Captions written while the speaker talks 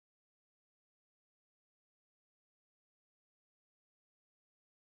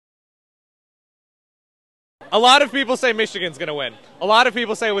A lot of people say Michigan's going to win. A lot of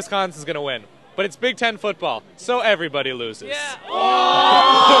people say Wisconsin's going to win. But it's Big Ten football, so everybody loses. Yeah.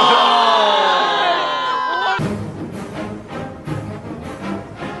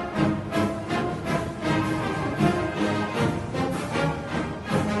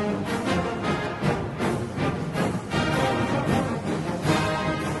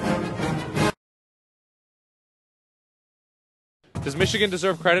 Does Michigan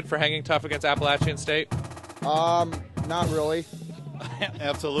deserve credit for hanging tough against Appalachian State? Not really.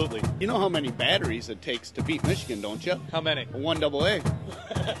 Absolutely. You know how many batteries it takes to beat Michigan, don't you? How many? 1 AA.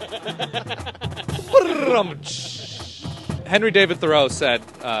 Henry David Thoreau said,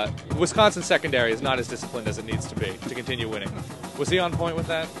 Wisconsin secondary is not as disciplined as it needs to be to continue winning. Was he on point with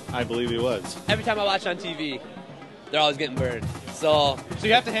that? I believe he was. Every time I watch on TV, they're always getting burned. So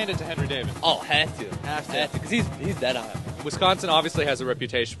you have to hand it to Henry David. oh, have to, because he's dead on it. Wisconsin obviously has a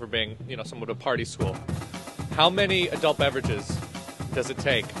reputation for being, somewhat of a party school. How many adult beverages does it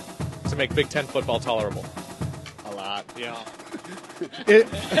take to make Big Ten football tolerable? A lot. Yeah.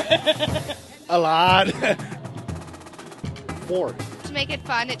 A lot. 4. To make it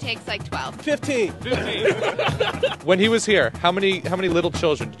fun, it takes like 12. 15. When he was here, how many little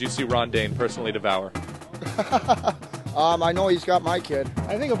children did you see Ron Dane personally devour? I know he's got my kid.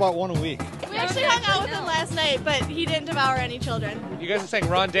 I think about 1 a week. We actually hung out with him last night, but he didn't devour any children. You guys are saying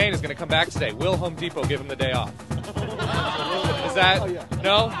Ron Dane is going to come back today. Will Home Depot give him the day off? Is that?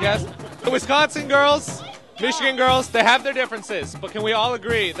 No? Yes? The Wisconsin girls, Michigan girls, they have their differences, but can we all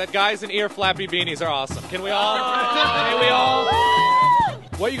agree that guys in ear flappy beanies are awesome? Can we all? Can we all?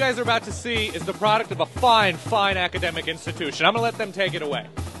 What you guys are about to see is the product of a fine, fine academic institution. I'm going to let them take it away.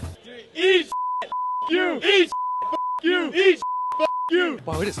 Eat you! Eat you! Eat you!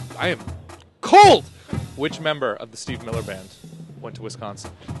 Wow, I am cold! Which member of the Steve Miller Band went to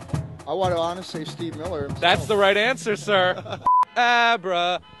Wisconsin? I want to honestly say Steve Miller himself. That's the right answer, sir.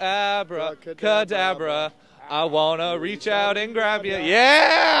 Abra, abra, cadabra. I wanna reach out and grab you.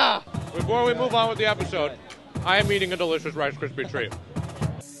 Yeah! Before we move on with the episode, I am eating a delicious Rice Krispie treat.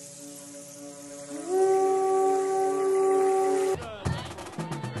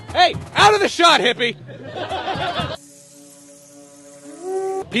 Hey, out of the shot, hippie!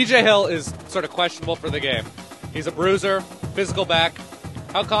 PJ Hill is sort of questionable for the game. He's a bruiser, physical back.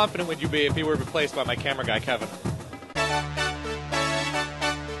 How confident would you be if he were replaced by my camera guy, Kevin?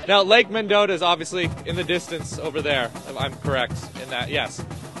 Now, Lake Mendota is obviously in the distance over there. I'm correct in that, yes.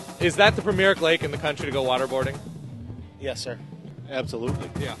 Is that the premier lake in the country to go waterboarding? Yes, sir. Absolutely.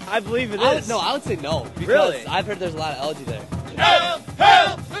 Yeah. I believe it is. I would say no. Because Really? I've heard there's a lot of algae there. Hail,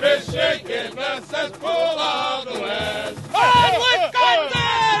 hail, Michigan, the cesspool of the West. On Wisconsin!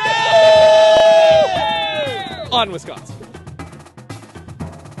 On Wisconsin.